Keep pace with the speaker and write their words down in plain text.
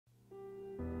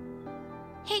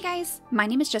Hey guys, my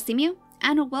name is JessiMew,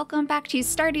 and welcome back to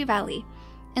Stardew Valley.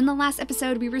 In the last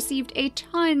episode, we received a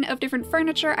ton of different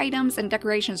furniture items and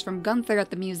decorations from Gunther at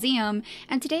the museum,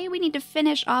 and today we need to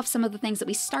finish off some of the things that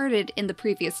we started in the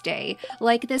previous day,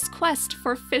 like this quest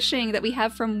for fishing that we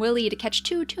have from Willy to catch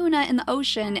 2 tuna in the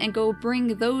ocean and go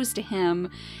bring those to him.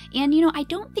 And you know, I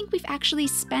don't think we've actually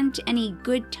spent any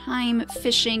good time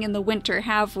fishing in the winter,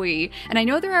 have we? And I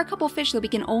know there are a couple fish that we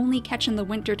can only catch in the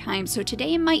winter time, so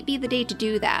today might be the day to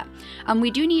do that.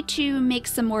 We do need to make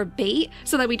some more bait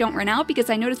so that we don't run out, because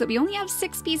I noticed that we only have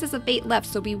 6 pieces of bait left,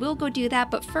 so we will go do that.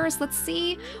 But first, let's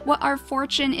see what our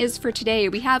fortune is for today.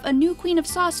 We have a new Queen of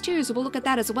Sauce too, so we'll look at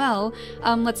that as well.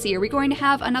 Let's see, are we going to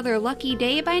have another lucky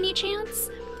day by any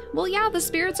chance? Well, yeah, the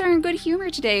spirits are in good humor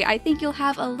today. I think you'll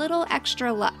have a little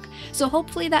extra luck. So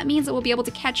hopefully that means that we'll be able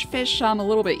to catch fish a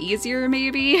little bit easier,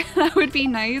 maybe. That would be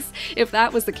nice if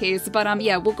that was the case. But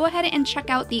yeah, we'll go ahead and check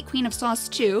out the Queen of Sauce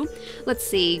too. Let's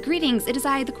see. Greetings, it is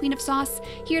I, the Queen of Sauce,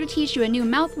 here to teach you a new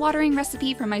mouth-watering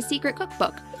recipe from my secret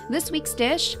cookbook. This week's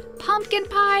dish, pumpkin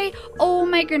pie. Oh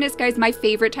my goodness, guys, my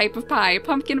favorite type of pie,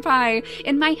 pumpkin pie.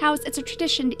 In my house, it's a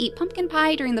tradition to eat pumpkin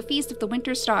pie during the Feast of the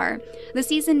Winter Star. The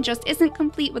season just isn't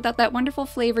complete without that wonderful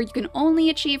flavor you can only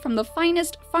achieve from the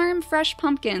finest farm-fresh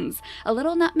pumpkins. A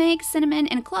little nutmeg, cinnamon,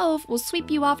 and clove will sweep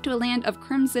you off to a land of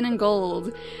crimson and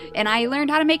gold. And I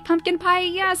learned how to make pumpkin pie,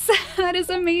 yes, that is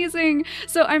amazing.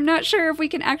 So I'm not sure if we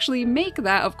can actually make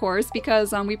that, of course,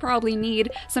 because we probably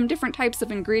need some different types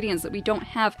of ingredients that we don't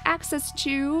have access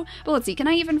to. But let's see, can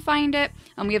I even find it?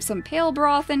 We have some pale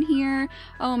broth in here.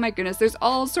 Oh my goodness, there's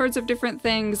all sorts of different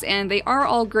things, and they are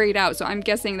all grayed out, so I'm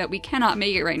guessing that we cannot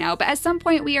make it right now. But at some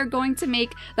point, we are going to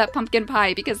make that pumpkin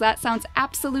pie, because that sounds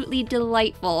absolutely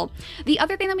delightful. The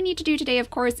other thing that we need to do today,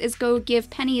 of course, is go give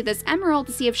Penny this emerald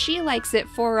to see if she likes it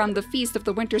for the Feast of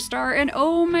the Winter Star. And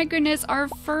oh my goodness, our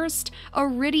first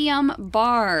iridium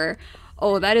bar.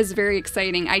 Oh, that is very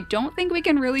exciting. I don't think we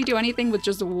can really do anything with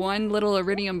just one little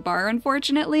iridium bar,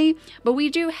 unfortunately, but we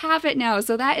do have it now,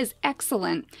 so that is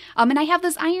excellent. And I have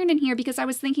this iron in here because I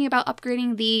was thinking about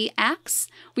upgrading the axe.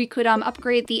 We could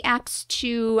upgrade the axe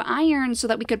to iron so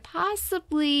that we could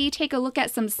possibly take a look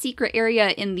at some secret area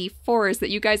in the forest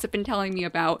that you guys have been telling me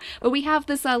about. But we have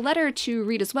this letter to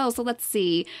read as well, so let's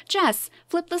see. Jess,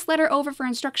 flip this letter over for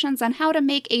instructions on how to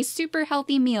make a super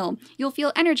healthy meal. You'll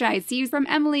feel energized. See you from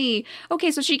Emily. Okay,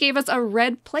 so she gave us a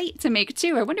red plate to make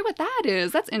too. I wonder what that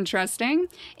is. That's interesting.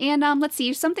 And let's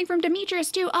see, something from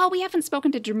Demetrius too. Oh, we haven't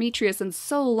spoken to Demetrius in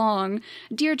so long.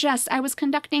 Dear Jess, I was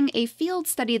conducting a field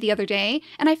study the other day,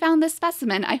 and I found this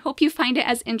specimen. I hope you find it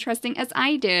as interesting as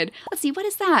I did. Let's see, what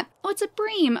is that? Oh, it's a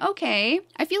bream. Okay.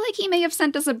 I feel like he may have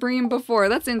sent us a bream before.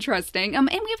 That's interesting. And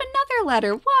we have another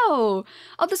letter. Whoa.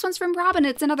 Oh, this one's from Robin.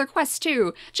 It's another quest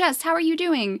too. Jess, how are you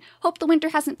doing? Hope the winter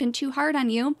hasn't been too hard on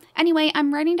you. Anyway,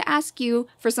 I'm writing to ask you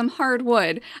for some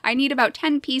hardwood. I need about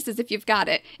 10 pieces if you've got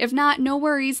it. If not, no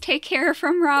worries. Take care,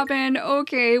 from Robin.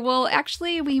 Okay, well,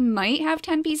 actually, we might have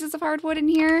 10 pieces of hardwood in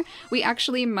here. We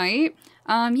actually might.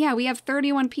 Yeah, we have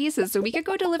 31 pieces, so we could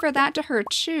go deliver that to her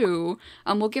too.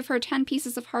 We'll give her 10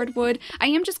 pieces of hardwood. I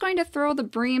am just going to throw the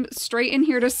bream straight in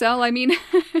here to sell. I mean,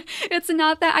 it's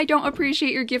not that I don't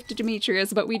appreciate your gift to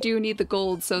Demetrius, but we do need the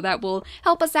gold, so that will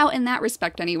help us out in that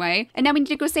respect anyway. And now we need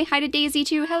to go say hi to Daisy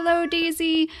too. Hello,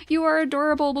 Daisy. You are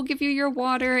adorable. We'll give you your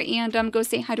water and go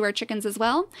say hi to our chickens as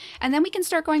well. And then we can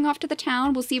start going off to the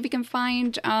town. We'll see if we can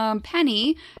find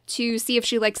Penny to see if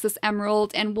she likes this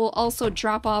emerald, and we'll also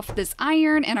drop off this iron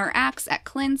and our axe at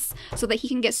Clint's so that he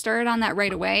can get started on that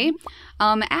right away.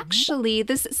 Actually,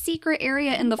 this secret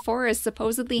area in the forest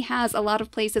supposedly has a lot of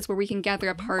places where we can gather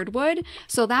up hardwood,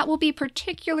 so that will be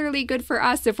particularly good for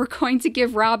us if we're going to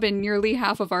give Robin nearly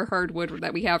half of our hardwood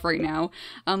that we have right now.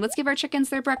 Let's give our chickens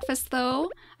their breakfast though.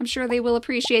 I'm sure they will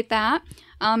appreciate that.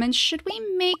 And should we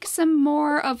make some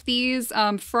more of these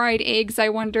fried eggs, I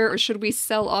wonder, or should we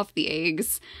sell off the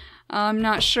eggs? I'm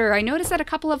not sure. I noticed that a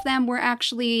couple of them were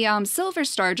actually Silver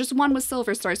Star. Just one was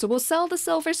Silver Star. So we'll sell the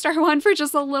Silver Star one for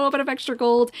just a little bit of extra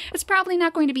gold. It's probably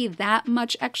not going to be that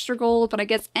much extra gold, but I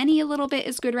guess any little bit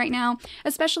is good right now,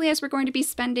 especially as we're going to be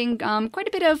spending quite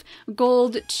a bit of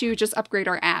gold to just upgrade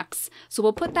our axe. So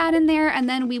we'll put that in there, and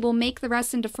then we will make the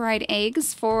rest into fried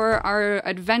eggs for our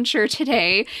adventure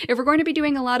today. If we're going to be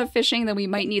doing a lot of fishing, then we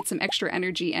might need some extra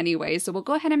energy anyway. So we'll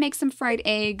go ahead and make some fried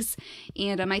eggs,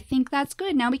 and I think that's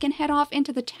good. Now we can head off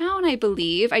into the town, I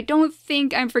believe. I don't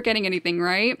think I'm forgetting anything,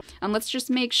 right? Let's just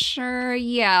make sure.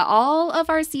 Yeah, all of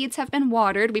our seeds have been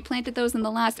watered. We planted those in the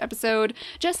last episode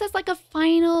just as like a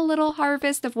final little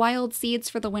harvest of wild seeds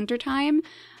for the winter time.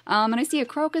 And I see a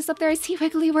crocus up there. I see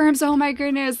wiggly worms. Oh my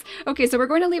goodness. Okay, so we're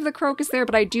going to leave the crocus there,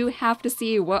 but I do have to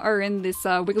see what are in this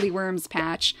wiggly worms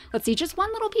patch. Let's see, just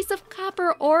one little piece of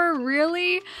copper ore,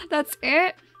 really? That's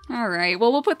it? Alright,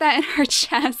 well, we'll put that in our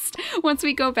chest once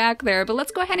we go back there. But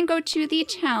let's go ahead and go to the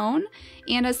town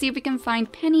and see if we can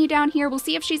find Penny down here. We'll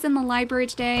see if she's in the library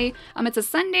today. It's a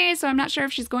Sunday, so I'm not sure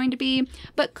if she's going to be.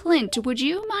 But Clint, would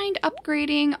you mind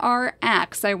upgrading our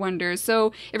axe, I wonder?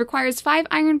 So it requires 5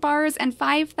 iron bars and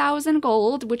 5,000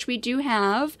 gold, which we do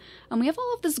have. We have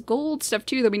all of this gold stuff,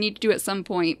 too, that we need to do at some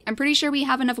point. I'm pretty sure we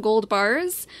have enough gold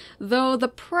bars, though the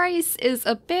price is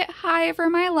a bit high for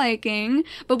my liking.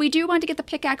 But we do want to get the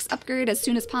pickaxe upgrade as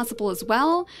soon as possible as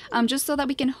well, just so that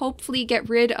we can hopefully get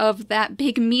rid of that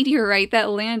big meteorite that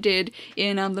landed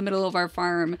in the middle of our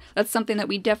farm. That's something that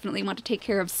we definitely want to take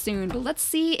care of soon. But let's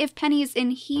see if Penny's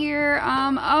in here.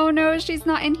 Oh no, she's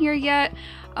not in here yet.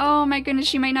 Oh my goodness,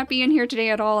 she might not be in here today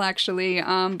at all, actually.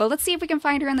 But let's see if we can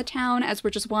find her in the town as we're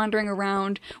just wandering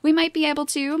around. We might be able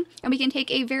to, and we can take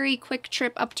a very quick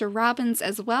trip up to Robin's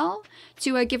as well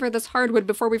to give her this hardwood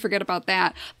before we forget about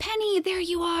that. Penny, there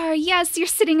you are! Yes, you're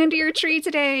sitting under your tree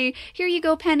today! Here you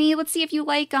go, Penny. Let's see if you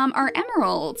like our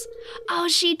emeralds. Oh,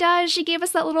 she does! She gave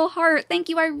us that little heart. Thank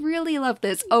you, I really love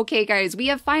this. Okay, guys, we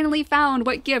have finally found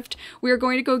what gift we are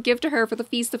going to go give to her for the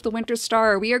Feast of the Winter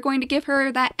Star. We are going to give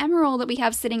her that emerald that we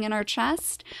have sitting in our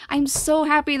chest. I'm so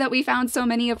happy that we found so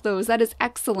many of those. That is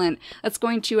excellent. That's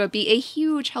going to be a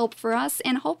huge help for us,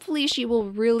 and hopefully she will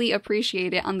really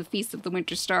appreciate it on the Feast of the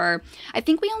Winter Star. I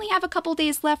think we only have a couple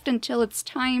days left until it's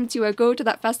time to go to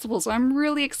that festival, so I'm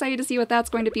really excited to see what that's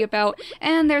going to be about.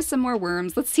 And there's some more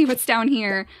worms. Let's see what's down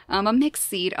here. A mixed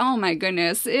seed. Oh my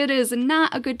goodness. It is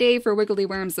not a good day for wiggly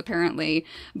worms, apparently.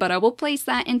 But we'll place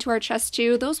that into our chest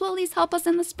too. Those will at least help us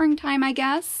in the springtime, I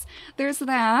guess. There's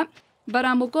that. But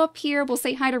we'll go up here, we'll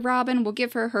say hi to Robin, we'll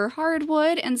give her her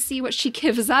hardwood and see what she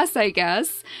gives us, I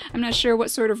guess. I'm not sure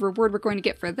what sort of reward we're going to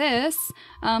get for this.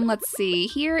 Let's see,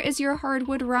 here is your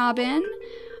hardwood, Robin.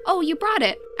 Oh, you brought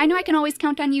it. I know I can always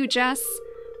count on you, Jess.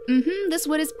 This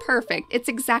wood is perfect. It's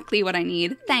exactly what I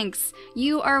need. Thanks.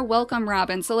 You are welcome,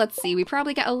 Robin. So let's see. We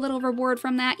probably got a little reward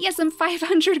from that. Yes, some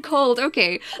 500 gold.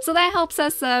 Okay, so that helps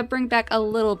us bring back a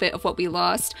little bit of what we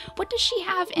lost. What does she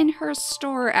have in her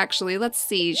store, actually? Let's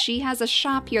see. She has a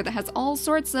shop here that has all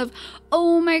sorts of,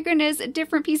 oh my goodness,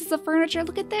 different pieces of furniture.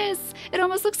 Look at this. It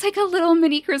almost looks like a little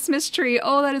mini Christmas tree.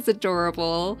 Oh, that is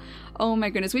adorable. Oh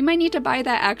my goodness, we might need to buy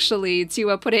that actually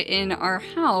to put it in our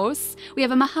house. We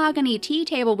have a mahogany tea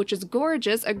table, which is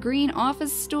gorgeous, a green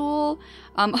office stool,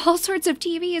 all sorts of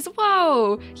TVs.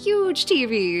 Whoa, huge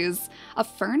TVs. A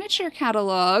furniture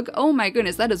catalog. Oh my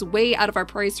goodness, that is way out of our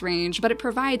price range, but it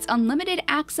provides unlimited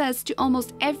access to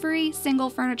almost every single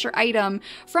furniture item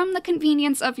from the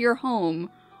convenience of your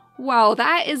home. Wow,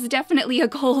 that is definitely a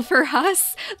goal for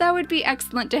us. That would be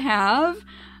excellent to have.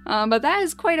 But that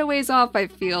is quite a ways off, I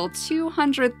feel.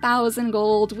 200,000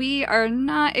 gold. We are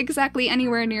not exactly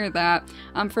anywhere near that.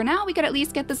 For now, we could at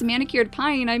least get this manicured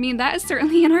pine. I mean, that is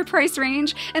certainly in our price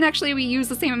range. And actually, we use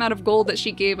the same amount of gold that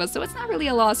she gave us, so it's not really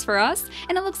a loss for us.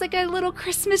 And it looks like a little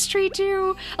Christmas tree,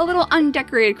 too. A little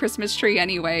undecorated Christmas tree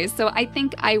anyway. So I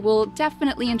think I will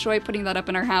definitely enjoy putting that up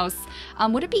in our house.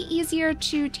 Would it be easier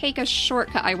to take a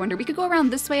shortcut, I wonder? We could go around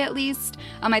this way at least.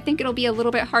 I think it'll be a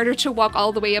little bit harder to walk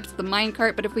all the way up to the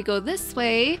minecart, but if we go this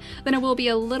way, then it will be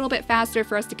a little bit faster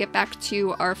for us to get back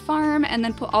to our farm and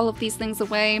then put all of these things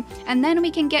away. And then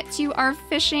we can get to our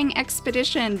fishing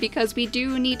expedition, because we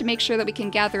do need to make sure that we can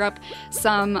gather up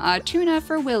some tuna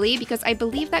for Willy, because I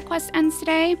believe that quest ends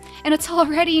today, and it's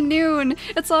already noon.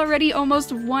 It's already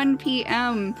almost 1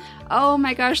 p.m. Oh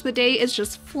my gosh, the day is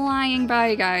just flying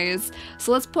by, guys.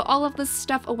 So let's put all of this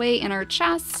stuff away in our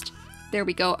chest. There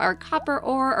we go, our copper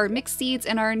ore, our mixed seeds,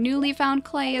 and our newly found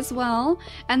clay as well.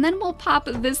 And then we'll pop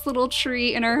this little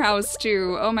tree in our house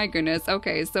too. Oh my goodness.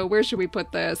 Okay, so where should we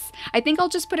put this? I think I'll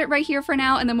just put it right here for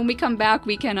now, and then when we come back,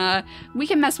 we can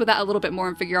mess with that a little bit more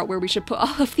and figure out where we should put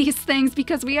all of these things,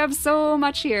 because we have so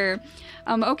much here.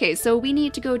 Okay, so we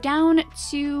need to go down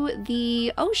to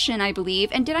the ocean, I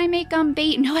believe. And did I make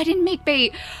bait? No, I didn't make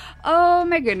bait. Oh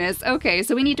my goodness. Okay,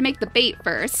 so we need to make the bait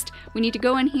first. We need to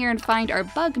go in here and find our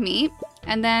bug meat,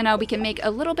 and then we can make a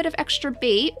little bit of extra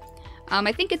bait.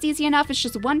 I think it's easy enough. It's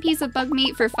just 1 piece of bug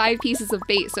meat for 5 pieces of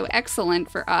bait, so excellent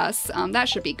for us. That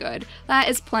should be good. That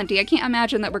is plenty. I can't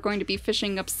imagine that we're going to be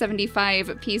fishing up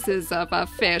 75 pieces of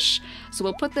fish. So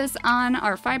we'll put this on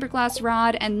our fiberglass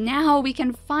rod, and now we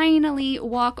can finally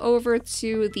walk over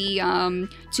to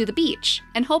the beach.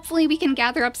 And hopefully we can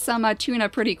gather up some tuna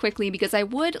pretty quickly, because I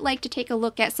would like to take a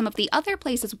look at some of the other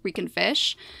places we can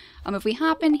fish. If we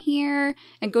hop in here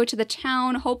and go to the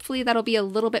town, hopefully that'll be a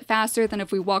little bit faster than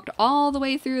if we walked all the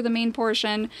way through the main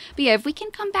portion. But yeah, if we can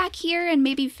come back here and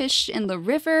maybe fish in the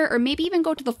river, or maybe even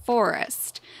go to the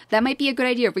forest. That might be a good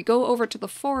idea. If we go over to the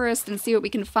forest and see what we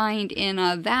can find in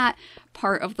that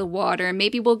part of the water,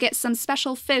 maybe we'll get some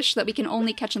special fish that we can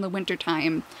only catch in the winter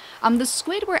time. The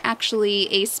squid were actually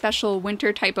a special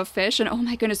winter type of fish, and oh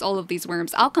my goodness, all of these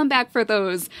worms. I'll come back for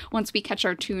those once we catch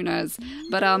our tunas.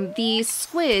 But the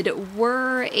squid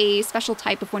were a special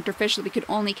type of winter fish that we could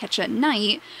only catch at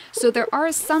night, so there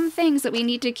are some things that we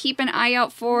need to keep an eye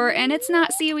out for, and it's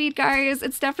not seaweed, guys.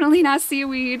 It's definitely not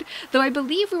seaweed, though I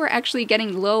believe we were actually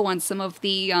getting low on some of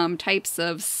the types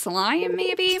of slime,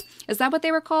 maybe? Is that what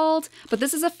they were called? But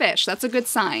this is a fish. That's a good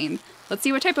sign. Let's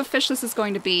see what type of fish this is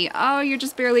going to be. Oh, you're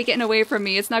just barely getting away from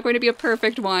me. It's not going to be a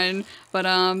perfect one. But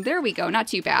there we go. Not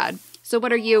too bad. So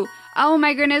what are you? Oh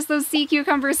my goodness, those sea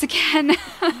cucumbers again.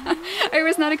 I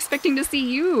was not expecting to see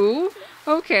you.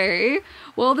 Okay.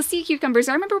 Well, the sea cucumbers,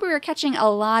 I remember we were catching a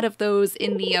lot of those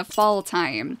in the fall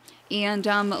time. And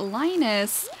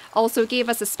Linus also gave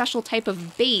us a special type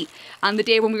of bait on the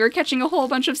day when we were catching a whole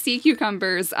bunch of sea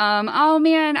cucumbers. Oh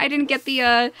man, I didn't get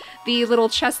the little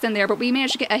chest in there, but we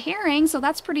managed to get a herring, so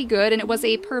that's pretty good, and it was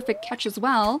a perfect catch as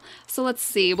well. So let's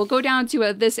see, we'll go down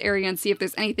to this area and see if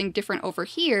there's anything different over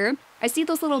here. I see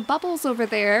those little bubbles over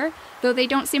there, though they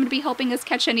don't seem to be helping us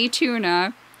catch any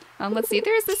tuna. Let's see,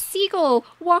 there's a seagull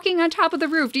walking on top of the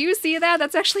roof. Do you see that?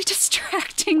 That's actually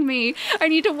distracting me. I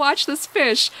need to watch this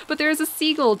fish, but there's a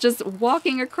seagull just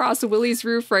walking across Willy's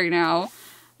roof right now.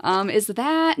 Is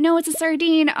that? No, it's a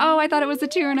sardine. Oh, I thought it was a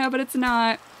tuna, but it's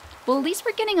not. Well, at least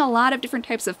we're getting a lot of different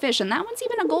types of fish, and that one's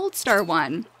even a gold star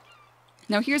one.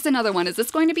 Now here's another one. Is this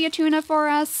going to be a tuna for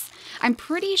us? I'm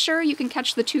pretty sure you can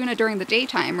catch the tuna during the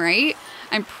daytime, right?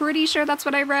 I'm pretty sure that's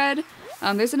what I read.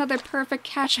 There's another perfect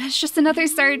catch. It's just another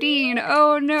sardine.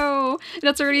 Oh no,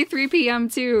 that's already 3 p.m.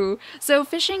 too. So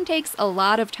fishing takes a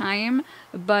lot of time,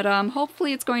 but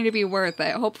hopefully it's going to be worth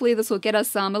it. Hopefully this will get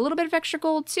us a little bit of extra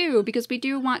gold too, because we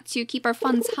do want to keep our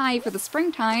funds high for the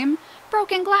springtime.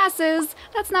 Broken glasses,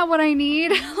 that's not what I need.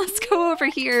 Let's go over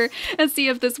here and see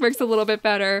if this works a little bit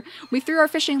better. We threw our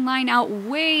fishing line out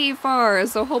way far,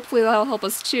 so hopefully that'll help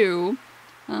us too.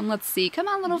 Let's see, come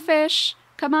on little fish,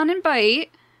 come on and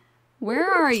bite. Where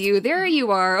are you? There you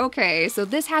are. Okay, so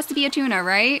this has to be a tuna,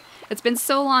 right? It's been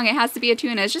so long, it has to be a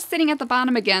tuna. It's just sitting at the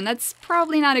bottom again. That's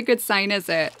probably not a good sign, is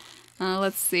it?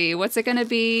 Let's see. What's it gonna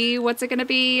be? What's it gonna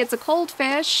be? It's a cold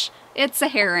fish. It's a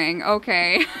herring.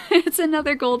 Okay. It's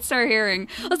another gold star herring.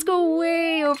 Let's go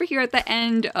way over here at the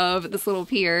end of this little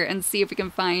pier and see if we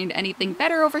can find anything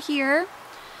better over here.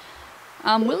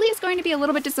 Willy is going to be a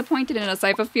little bit disappointed in us, I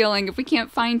have a feeling, if we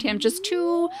can't find him. Just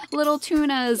 2 little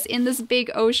tunas in this big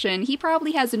ocean. He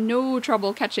probably has no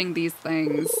trouble catching these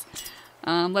things.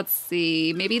 Let's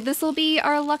see. Maybe this will be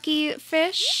our lucky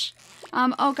fish?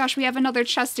 Oh gosh, we have another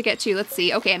chest to get to. Let's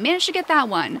see. Okay, I managed to get that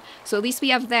one. So at least we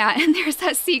have that. And there's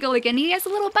that seagull again. He has a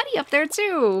little buddy up there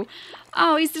too.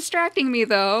 Oh, he's distracting me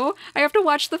though. I have to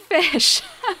watch the fish.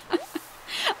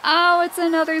 Oh, it's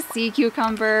another sea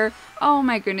cucumber. Oh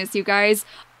my goodness, you guys.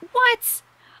 What?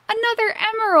 Another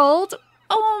emerald?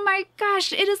 Oh my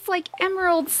gosh, it is like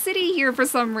Emerald City here for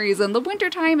some reason. The winter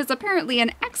time is apparently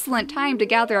an excellent time to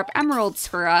gather up emeralds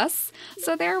for us.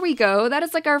 So there we go. That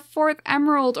is like our 4th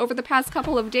emerald over the past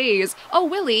couple of days. Oh,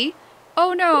 Willy.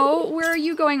 Oh no, where are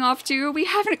you going off to? We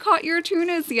haven't caught your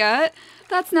tunas yet.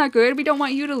 That's not good. We don't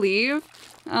want you to leave.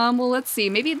 Well, let's see.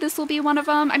 Maybe this will be one of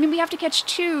them. I mean, we have to catch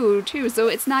 2, too, so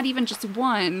it's not even just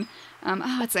 1.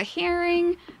 Oh, it's a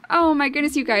herring. Oh my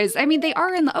goodness, you guys. I mean, they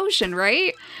are in the ocean,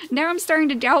 right? Now I'm starting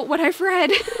to doubt what I've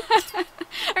read.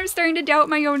 I'm starting to doubt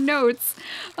my own notes.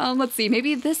 Let's see.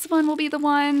 Maybe this one will be the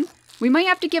one. We might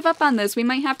have to give up on this. We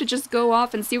might have to just go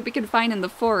off and see what we can find in the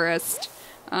forest.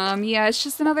 Yeah, it's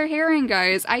just another herring,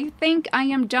 guys. I think I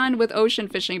am done with ocean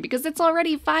fishing because it's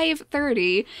already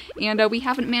 5:30 and we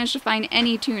haven't managed to find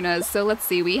any tunas. So let's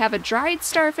see, we have a dried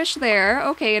starfish there.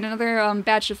 Okay, and another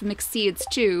batch of mixed seeds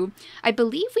too. I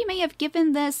believe we may have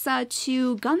given this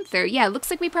to Gunther. Yeah, it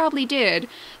looks like we probably did.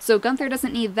 So Gunther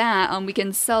doesn't need that. We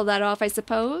can sell that off, I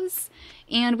suppose.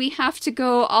 And we have to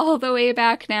go all the way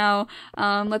back now.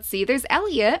 Let's see, there's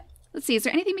Elliot. Let's see, is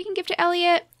there anything we can give to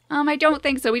Elliot? I don't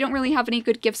think so. We don't really have any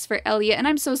good gifts for Elliot, and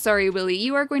I'm so sorry, Willy.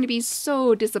 You are going to be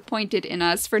so disappointed in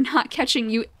us for not catching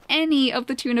you any of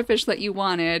the tuna fish that you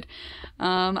wanted.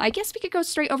 I guess we could go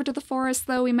straight over to the forest,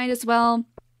 though. We might as well.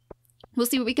 We'll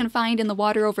see what we can find in the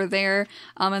water over there,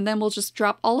 and then we'll just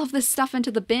drop all of this stuff into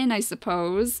the bin, I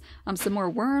suppose. Some more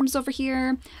worms over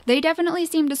here. They definitely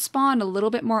seem to spawn a little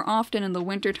bit more often in the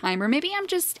winter time, or maybe I'm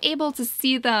just able to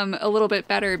see them a little bit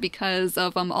better because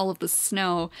of all of the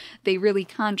snow. They really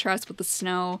contrast with the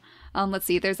snow. Let's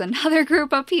see, there's another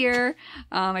group up here.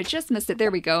 I just missed it.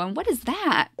 There we go. And what is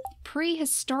that?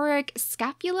 Prehistoric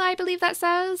scapula, I believe that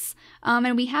says.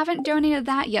 And we haven't donated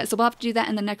that yet, so we'll have to do that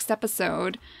in the next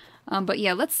episode. But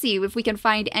yeah, let's see if we can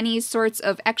find any sorts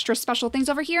of extra special things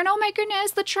over here. And oh my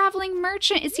goodness, the traveling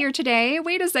merchant is here today.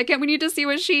 Wait a second, we need to see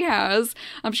what she has.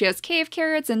 She has cave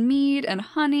carrots and mead and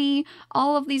honey,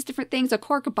 all of these different things. A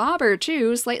cork bobber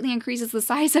too, slightly increases the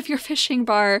size of your fishing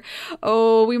bar.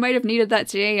 Oh, we might have needed that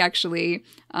today actually.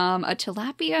 A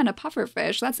tilapia and a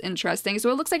pufferfish. That's interesting.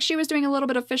 So it looks like she was doing a little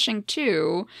bit of fishing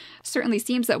too. Certainly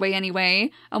seems that way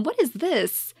anyway. What is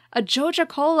this? A Joja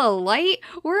Cola Light?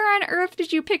 Where on earth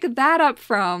did you pick that up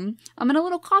from? And a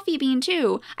little coffee bean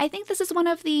too. I think this is one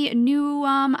of the new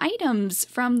items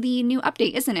from the new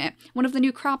update, isn't it? One of the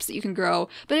new crops that you can grow.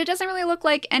 But it doesn't really look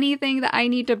like anything that I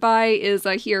need to buy is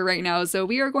here right now. So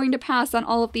we are going to pass on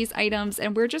all of these items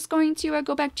and we're just going to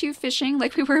go back to fishing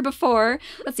like we were before.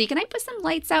 Let's see, can I put some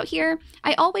lights out here?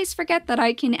 I always forget that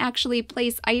I can actually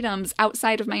place items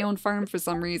outside of my own farm for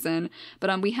some reason.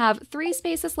 But we have 3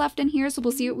 spaces left in here, so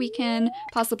we'll see what we can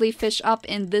possibly fish up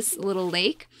in this little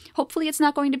lake. Hopefully it's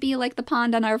not going to be like the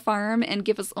pond on our farm and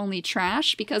give us only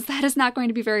trash, because that is not going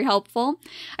to be very helpful.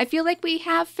 I feel like we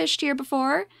have fished here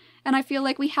before, and I feel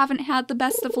like we haven't had the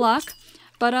best of luck.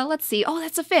 But let's see. Oh,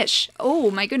 that's a fish. Oh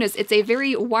my goodness, it's a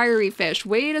very wiry fish.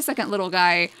 Wait a second, little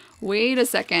guy. Wait a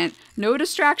second. No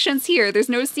distractions here. There's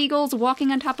no seagulls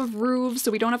walking on top of roofs, so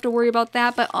we don't have to worry about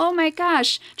that. But oh my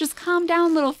gosh, just calm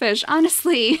down, little fish.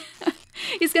 Honestly.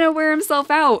 He's gonna wear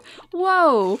himself out.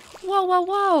 Whoa. Whoa, whoa,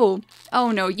 whoa.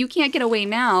 Oh no, you can't get away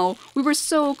now. We were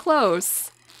so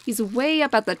close. He's way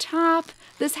up at the top.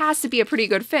 This has to be a pretty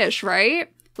good fish,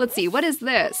 right? Let's see, what is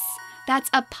this? That's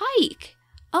a pike.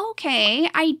 Okay,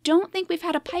 I don't think we've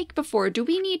had a pike before. Do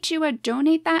we need to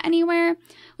donate that anywhere?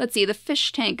 Let's see, the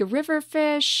fish tank, a river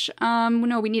fish.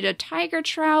 No, we need a tiger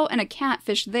trout and a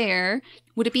catfish there.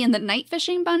 Would it be in the night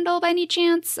fishing bundle by any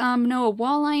chance? No, a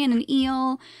walleye and an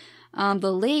eel.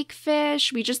 The lake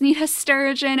fish, we just need a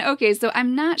sturgeon. Okay, so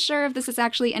I'm not sure if this is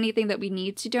actually anything that we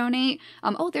need to donate.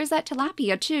 Oh, there's that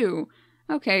tilapia too.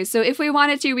 Okay, so if we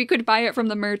wanted to, we could buy it from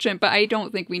the merchant, but I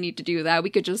don't think we need to do that. We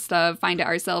could just find it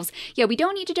ourselves. Yeah, we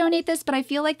don't need to donate this, but I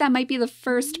feel like that might be the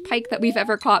first pike that we've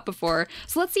ever caught before.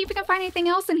 So let's see if we can find anything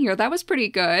else in here. That was pretty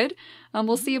good.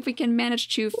 We'll see if we can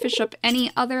manage to fish up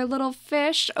any other little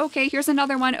fish. Okay, here's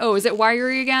another one. Oh, is it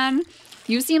wiry again?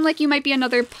 You seem like you might be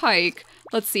another pike.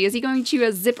 Let's see, is he going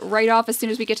to zip right off as soon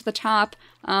as we get to the top?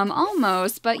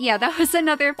 Almost, but yeah, that was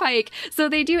another pike. So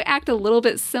they do act a little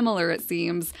bit similar, it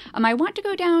seems. I want to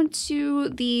go down to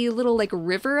the little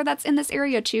river that's in this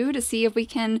area too to see if we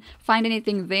can find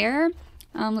anything there.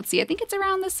 Let's see, I think it's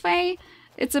around this way.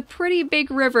 It's a pretty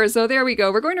big river, so there we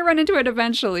go. We're going to run into it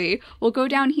eventually. We'll go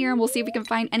down here and we'll see if we can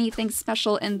find anything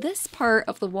special in this part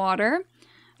of the water.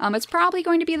 It's probably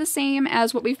going to be the same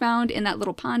as what we found in that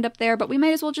little pond up there, but we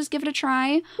might as well just give it a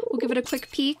try. We'll give it a quick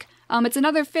peek. It's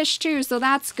another fish too, so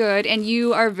that's good. And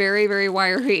you are very, very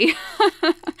wiry.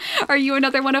 Are you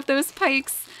another one of those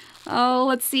pikes? Oh,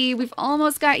 let's see. We've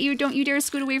almost got you. Don't you dare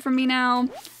scoot away from me now.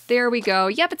 There we go.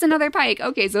 Yep, it's another pike.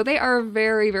 Okay, so they are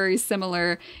very, very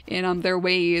similar in their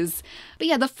ways. But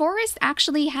yeah, the forest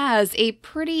actually has a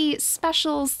pretty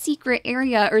special secret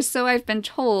area, or so I've been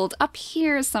told, up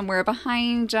here somewhere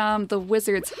behind the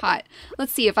wizard's hut.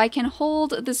 Let's see, if I can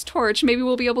hold this torch, maybe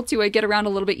we'll be able to get around a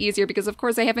little bit easier, because of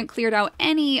course I haven't cleared out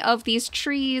any of these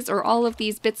trees or all of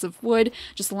these bits of wood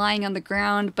just lying on the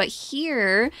ground. But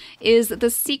here is the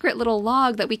secret little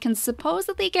log that we can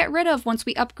supposedly get rid of once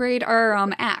we upgrade our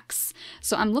axe.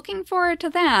 So I'm looking forward to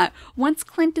that. Once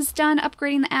Clint is done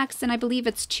upgrading the axe in, I believe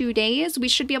it's 2 days, we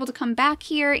should be able to come back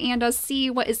here and see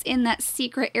what is in that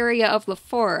secret area of the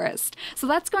forest. So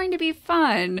that's going to be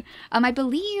fun. I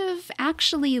believe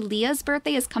actually Leah's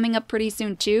birthday is coming up pretty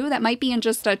soon too. That might be in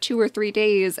just 2 or 3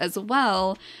 days as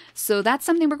well. So that's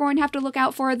something we're going to have to look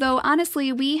out for, though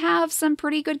honestly, we have some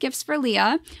pretty good gifts for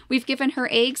Leah. We've given her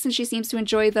eggs and she seems to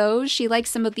enjoy those. She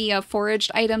likes some of the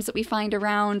foraged items that we find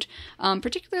around,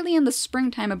 particularly particularly in the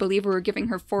springtime, I believe we were giving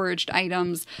her foraged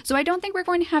items. So I don't think we're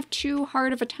going to have too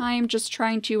hard of a time just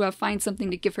trying to find something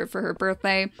to give her for her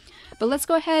birthday. But let's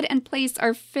go ahead and place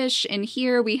our fish in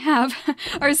here. We have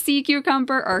our sea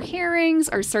cucumber, our herrings,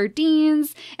 our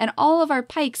sardines, and all of our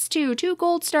pikes too. 2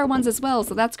 gold star ones as well,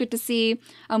 so that's good to see.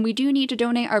 We do need to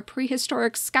donate our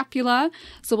prehistoric scapula,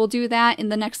 so we'll do that in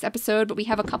the next episode, but we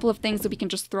have a couple of things that we can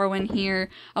just throw in here.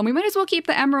 We might as well keep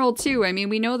the emerald too. I mean,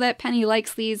 we know that Penny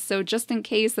likes these, so just in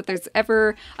case that there's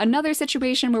ever another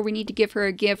situation where we need to give her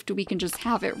a gift, we can just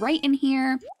have it right in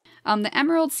here. The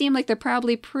emeralds seem like they're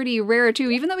probably pretty rare too,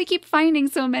 even though we keep finding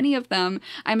so many of them.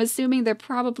 I'm assuming they're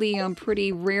probably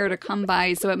pretty rare to come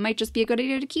by, so it might just be a good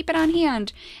idea to keep it on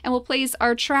hand. And we'll place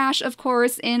our trash, of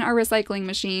course, in our recycling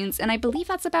machines, and I believe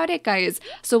that's about it, guys.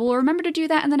 So we'll remember to do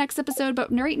that in the next episode,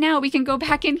 but right now we can go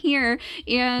back in here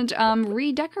and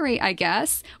redecorate, I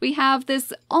guess. We have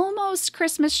this almost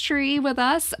Christmas tree with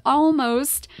us,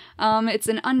 almost. It's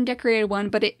an undecorated one,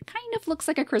 but it kind of looks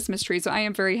like a Christmas tree, so I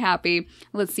am very happy.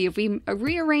 Let's see if we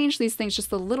rearrange these things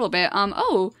just a little bit.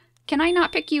 Oh, can I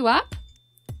not pick you up?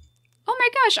 Oh my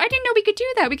gosh, I didn't know we could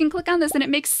do that. We can click on this and it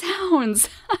makes sounds.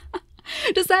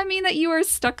 Does that mean that you are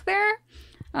stuck there?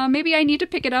 Maybe I need to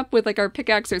pick it up with like our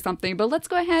pickaxe or something, but let's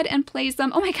go ahead and place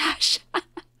them. Oh my gosh.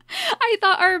 I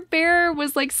thought our bear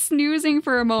was like snoozing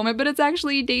for a moment, but it's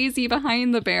actually Daisy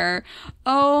behind the bear.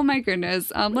 Oh my goodness.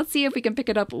 Let's see if we can pick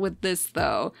it up with this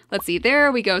though. Let's see,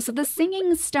 there we go. So the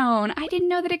singing stone, I didn't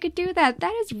know that it could do that.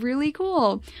 That is really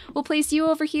cool. We'll place you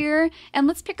over here and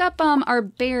let's pick up our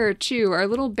bear too, our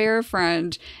little bear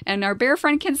friend. And our bear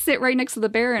friend can sit right next to the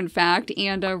bear, in fact,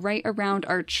 and right around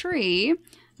our tree.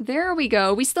 There we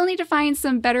go. We still need to find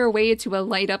some better way to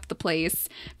light up the place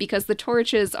because the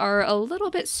torches are a little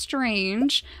bit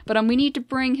strange, but we need to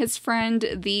bring his friend,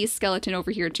 the skeleton, over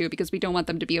here too because we don't want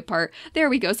them to be apart. There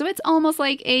we go. So it's almost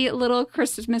like a little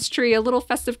Christmas tree, a little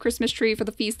festive Christmas tree for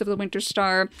the Feast of the Winter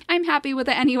Star. I'm happy with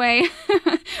it anyway.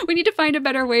 We need to find a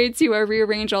better way to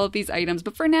rearrange all of these items,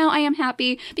 but for now I am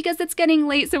happy because it's getting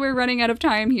late, so we're running out of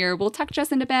time here. We'll tuck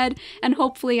Jess into bed and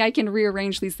hopefully I can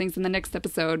rearrange these things in the next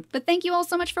episode. But thank you all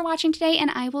so much for watching today,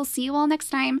 and I will see you all next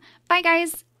time. Bye,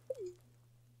 guys!